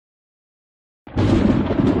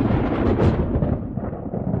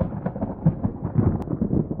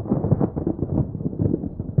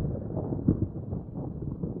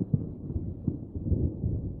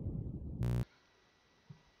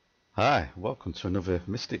Hi, welcome to another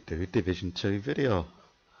Mystic Dude Division 2 video.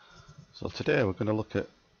 So today we're going to look at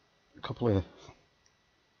a couple of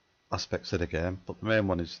aspects of the game, but the main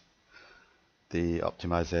one is the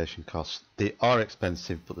optimization costs. They are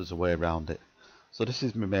expensive, but there's a way around it. So this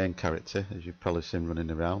is my main character, as you've probably seen running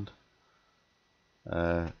around.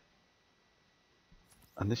 And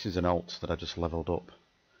this is an alt that I just leveled up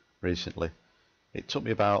recently. It took me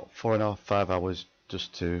about 4.5–5 hours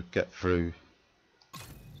just to get through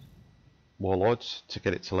Warlords to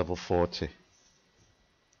get it to level 40.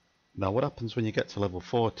 Now what happens when you get to level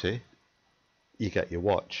 40, you get your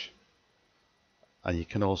watch, and you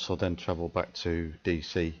can also then travel back to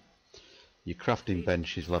DC. Your crafting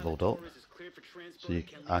bench is leveled up, so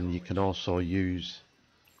you can also use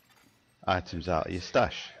items out of your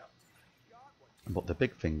stash. But the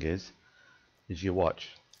big thing is your watch.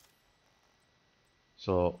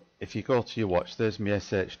 So if you go to your watch, there's my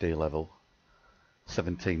SHD level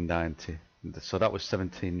 1790. So that was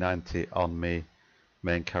 1790 on my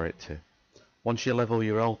main character. Once you level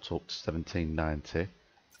your alt up to 1790,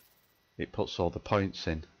 it puts all the points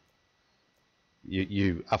in.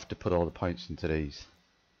 You have to put all the points into these.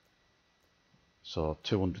 So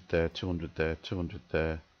 200 there, 200 there, 200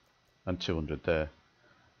 there, and 200 there.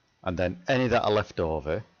 And then any that are left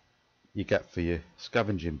over, you get for your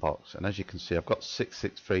scavenging box. And as you can see, I've got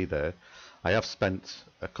 663 there. I have spent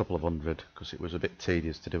a couple of hundred because it was a bit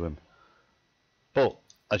tedious to do them. But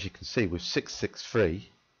as you can see, with 663,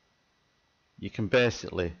 you can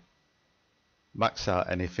basically max out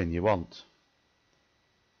anything you want.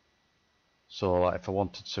 So like if I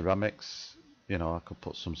wanted ceramics, you know, I could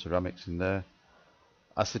put some ceramics in there.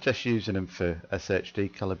 I suggest using them for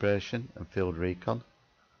SHD calibration and field recon.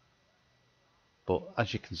 But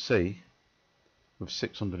as you can see, with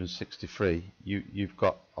 663, you've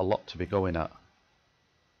got a lot to be going at.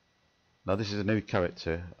 Now this is a new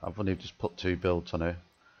character. I've only just put 2 builds on her.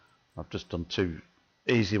 I've just done 2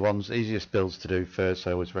 easy ones, easiest builds to do first.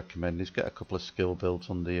 I always recommend is get a couple of skill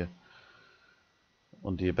builds under your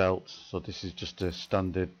belt. So this is just a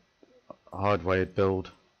standard hardwired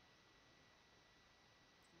build.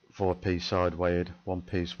 4-piece hardwired,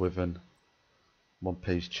 1-piece Wyvern,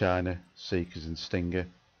 1-piece China, Seekers and Stinger.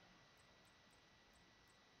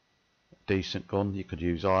 Decent gun, you could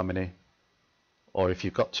use Harmony. Or if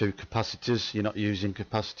you've got 2 capacitors, you're not using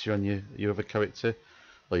capacitor on your other character,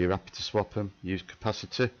 or you're happy to swap them, use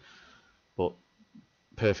capacitor. But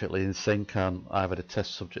perfectly in sync, and either the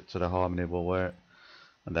test subject to the Harmony will work.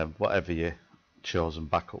 And then whatever your chosen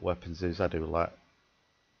backup weapons is, I do like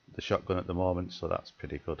the shotgun at the moment, so that's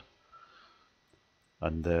pretty good.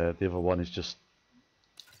 And the other one is just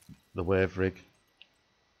the wave rig.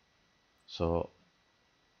 So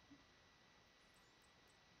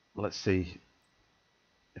let's see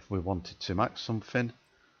if we wanted to max something.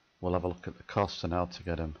 We'll have a look at the costs and how to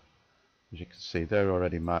get them. As you can see, they're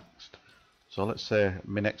already maxed. So let's say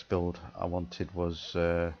my next build I wanted was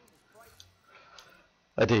a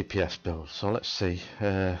DPS build. So let's see.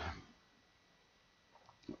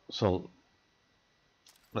 So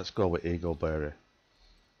let's go with Eagle Bearer.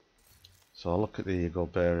 So I'll look at the Eagle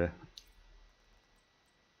Bearer,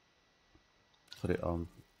 put it on.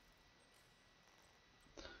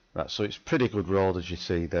 Right, so it's pretty good rolled, as you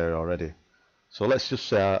see there already. So let's just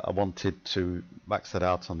say I wanted to max that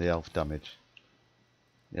out on the elf damage.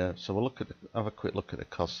 Yeah, so we'll have a quick look at the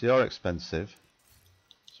costs. They are expensive.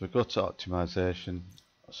 So we go to optimization,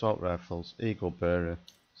 assault rifles, Eagle Bearer,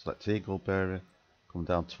 select Eagle Bearer, come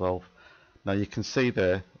down 12. Now you can see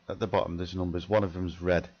there at the bottom there's numbers, one of them's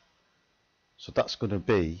red. So that's going to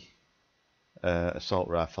be assault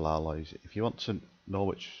rifle alloys. If you want to know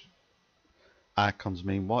which icons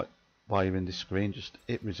mean what, while you're in the screen, just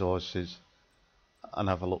hit resources and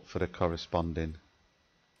have a look for the corresponding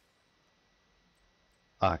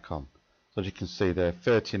icon. So as you can see there,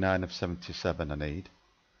 39 of 77 I need.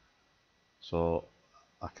 So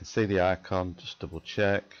I can see the icon, just double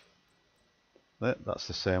check. That's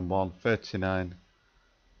the same one, 39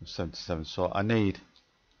 of 77. So I need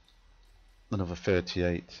another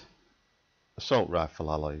 38 assault rifle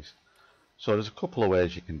alloys. So there's a couple of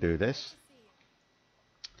ways you can do this.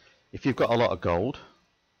 If you've got a lot of gold,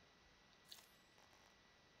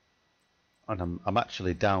 and I'm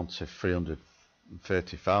actually down to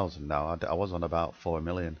 330,000 now. I was on about 4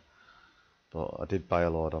 million, but I did buy a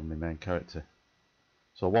load on my main character.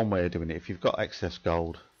 So one way of doing it, if you've got excess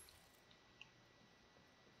gold,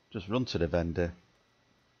 just run to the vendor,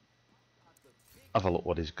 have a look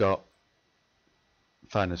what he's got,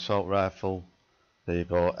 find an assault rifle. There you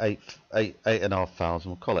go, 8,500.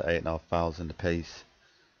 We'll call it 8,500 a piece.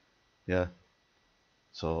 Yeah.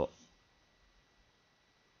 So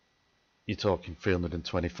you're talking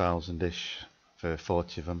 320,000-ish for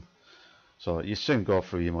 40 of them. So you soon go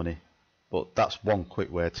through your money, but that's one quick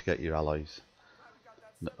way to get your alloys.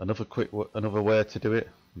 Another way to do it,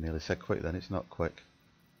 I nearly said quick then, it's not quick.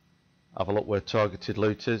 Have a look where targeted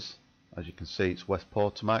loot is. As you can see, it's West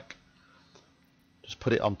Portomac. Just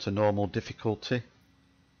put it onto normal difficulty.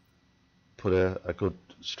 Put a good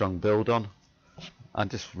strong build on, and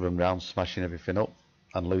just run around smashing everything up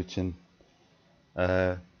and looting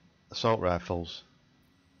assault rifles.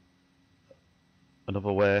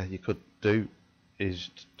 Another way you could do is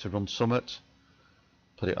to run Summit,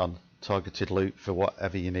 put it on targeted loot for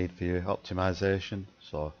whatever you need for your optimization,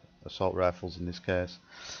 so assault rifles in this case,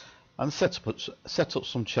 and set up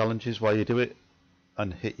some challenges while you do it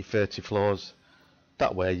and hit your 30 floors.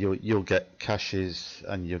 That way you'll get caches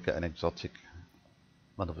and you'll get an exotic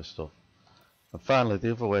and other stuff. And finally,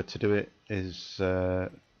 the other way to do it is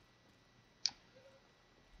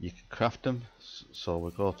you can craft them. So we'll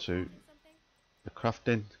go to the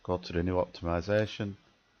crafting, go to the new optimization.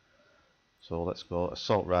 So let's go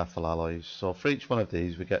assault rifle alloys. So for each one of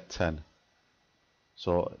these we get 10.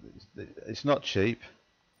 So it's not cheap.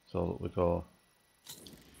 So we go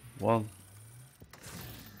 1,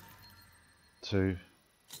 2,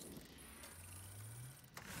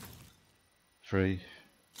 3.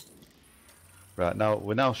 Right, now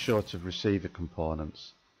we're now short of receiver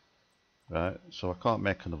components. Right, so I can't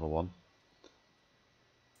make another one.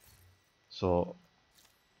 So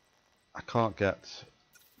I can't get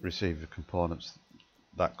receiver components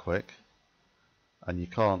that quick, and you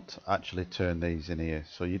can't actually turn these in here.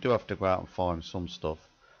 So you do have to go out and farm some stuff,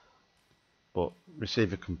 but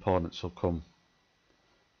receiver components will come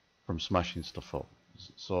from smashing stuff up.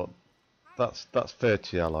 So that's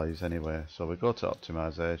 30 alloys anyway. So we go to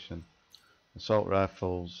optimization, assault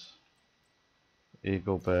rifles,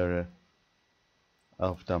 eagle bearer,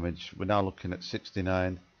 elf damage. We're now looking at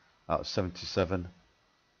 69 out of 77.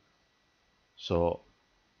 So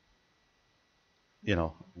you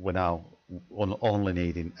know, we're now only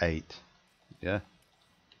needing 8. Yeah.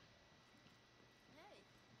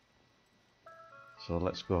 So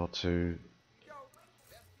let's go to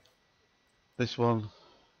this one.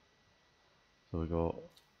 So we go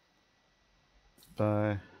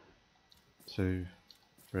buy 2,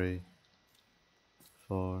 3,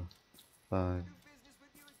 4, 5,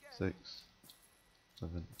 6,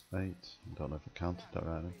 7, 8. I don't know if I counted that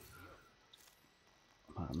right now.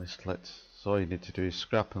 I might have misclicked. So all you need to do is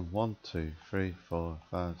scrap them. 1, 2, 3, 4,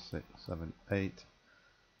 5, 6, 7, 8.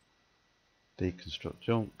 Deconstruct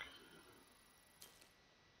junk.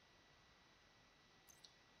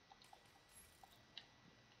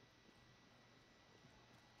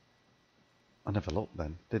 I never looked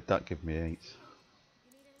then. Did that give me 8?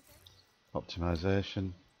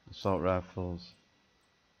 Optimization, assault rifles,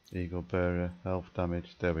 eagle bearer, health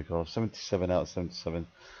damage. There we go. 77 out of 77.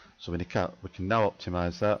 So we can now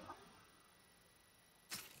optimize that.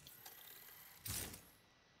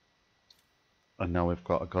 And now we've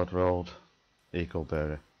got a god rolled eagle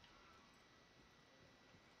bearer.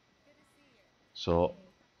 So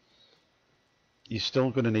you're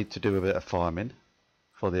still going to need to do a bit of farming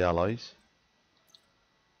for the alloys,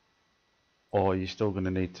 or you're still going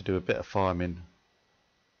to need to do a bit of farming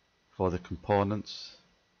for the components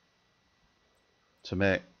to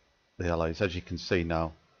make the alloys. As you can see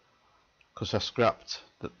now, because I scrapped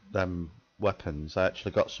them weapons, I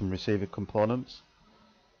actually got some receiver components,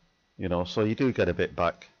 you know, so you do get a bit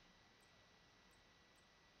back.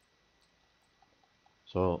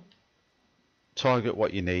 So target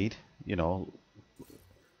what you need, you know,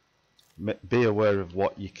 be aware of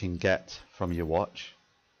what you can get from your watch.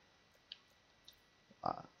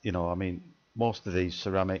 You know, I mean, most of these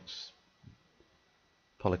ceramics,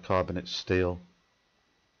 polycarbonate, steel,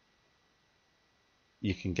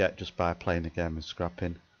 you can get just by playing the game and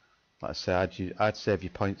scrapping. Like I say, I'd save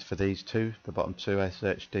your points for these two, the bottom two,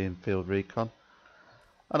 SHD and Field Recon.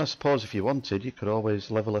 And I suppose if you wanted, you could always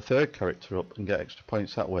level a third character up and get extra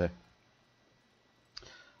points that way.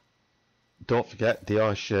 Don't forget, they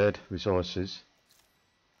are shared resources.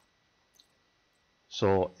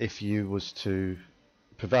 So if you was to,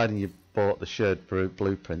 providing you bought the shared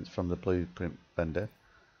blueprints from the blueprint vendor,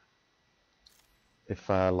 if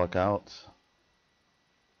I log out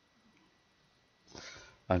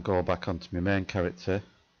and go back onto my main character,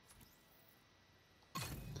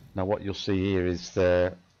 now what you'll see here is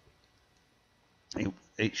it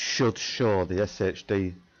should show the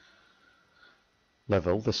SHD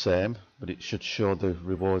level the same, but it should show the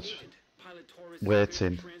rewards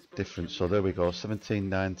weighting different. So there we go,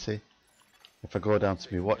 1790. If I go down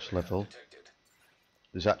to my watch level,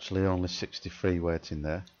 there's actually only 63 weighting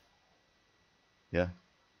there. yeah.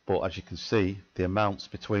 But as you can see, the amounts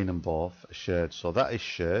between them both are shared. So that is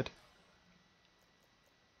shared,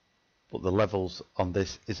 but the levels on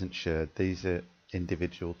this isn't shared. These are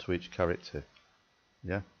individual to each character,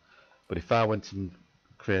 yeah. But if I went and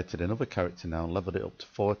created another character now and leveled it up to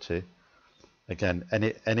 40, again,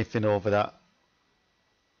 anything over that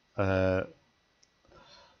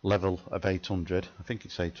level of 800, I think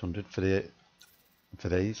it's 800 for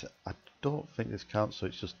these. I don't think this counts, so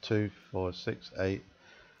it's just 2, 4, 6, 8.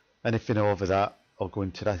 Anything over that will go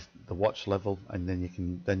into the watch level, and then you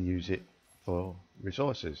can then use it for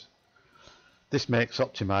resources. This makes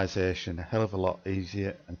optimization a hell of a lot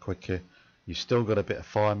easier and quicker. You've still got a bit of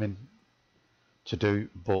farming to do,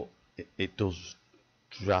 but it does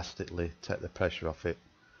drastically take the pressure off it.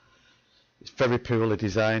 It's very poorly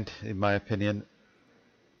designed, in my opinion.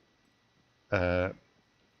 I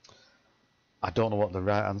don't know what the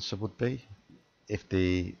right answer would be if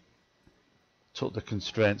they took the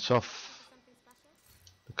constraints off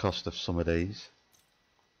the cost of some of these.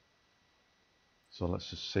 So let's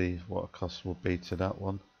just see what a cost would be to that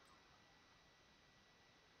one.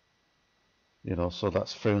 You know, so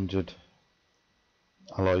that's 300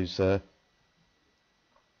 alloys there.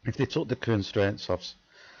 If they took the constraints off,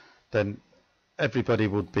 then everybody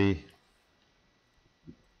would be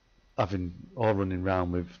having all running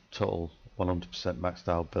around with total 100% maxed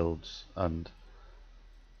out builds, and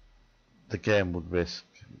the game would risk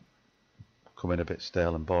becoming a bit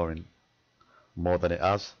stale and boring more than it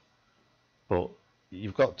has. But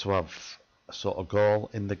you've got to have a sort of goal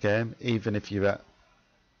in the game. Even if you're at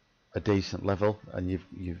a decent level and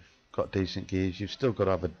you've got decent gears, you've still got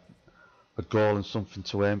to have a goal and something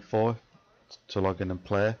to aim for to log in and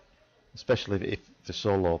play, especially if for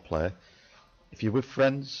solo play. If you're with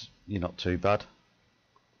friends, you're not too bad,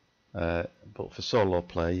 but for solo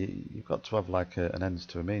play, you've got to have like an ends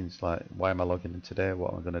to a means. Like, why am I logging in today?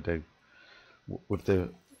 What am I going to do? With the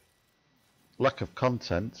lack of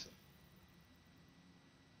content,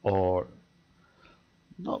 or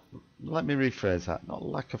not, let me rephrase that, not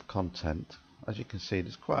lack of content. As you can see,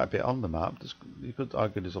 there's quite a bit on the map. You could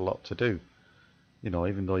argue there's a lot to do, you know,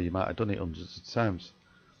 even though you might have done it hundreds of times.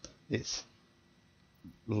 It's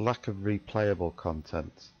lack of replayable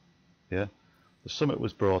content. Yeah, the summit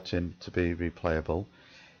was brought in to be replayable.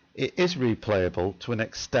 It is replayable to an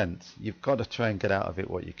extent. You've got to try and get out of it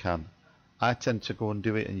what you can. I tend to go and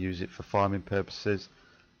do it and use it for farming purposes,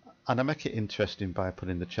 and I make it interesting by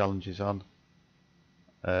putting the challenges on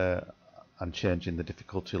and changing the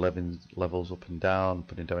difficulty levels up and down,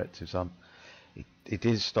 putting directives on. It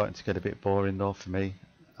is starting to get a bit boring though for me,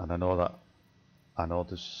 and I know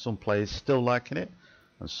there's some players still liking it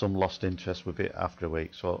and some lost interest with it after a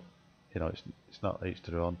week. So, you know, it's not each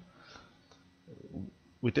to their own.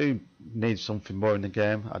 We do need something more in the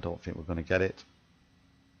game. I don't think we're going to get it,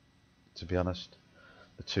 to be honest.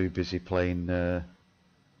 We're too busy playing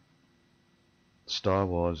Star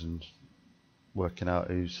Wars and working out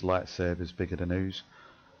whose lightsaber's bigger than whose,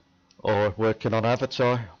 or working on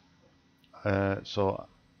Avatar. So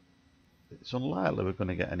it's unlikely we're going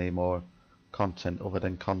to get any more content other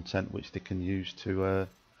than content which they can use to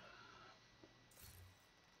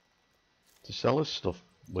sell us stuff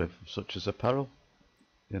with, such as apparel.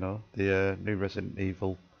 You know, the new Resident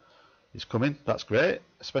Evil is coming. That's great,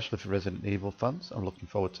 especially for Resident Evil fans. I'm looking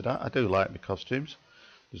forward to that. I do like the costumes.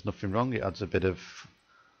 There's nothing wrong. It adds a bit of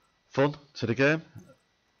fun to the game,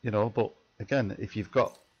 you know. But again, if you've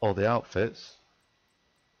got all the outfits,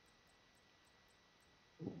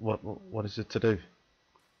 what is it to do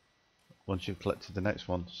once you've collected the next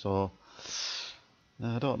one? So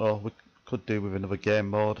I don't know. We could do with another game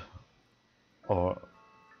mode, or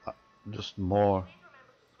just more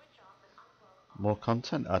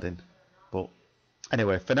content adding. But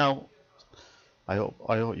anyway, for now, I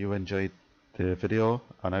hope you enjoyed the video,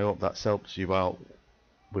 and I hope that helps you out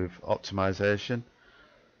with optimization.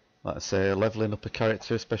 Like I say, leveling up a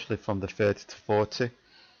character, especially from the 30 to 40,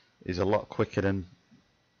 is a lot quicker than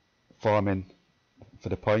farming for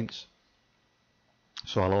the points.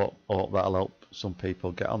 So I hope that'll help some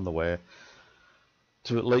people get on the way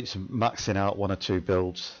to at least maxing out 1 or 2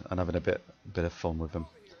 builds and having a bit of fun with them.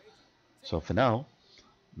 So for now,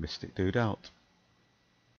 Mystic Dude out.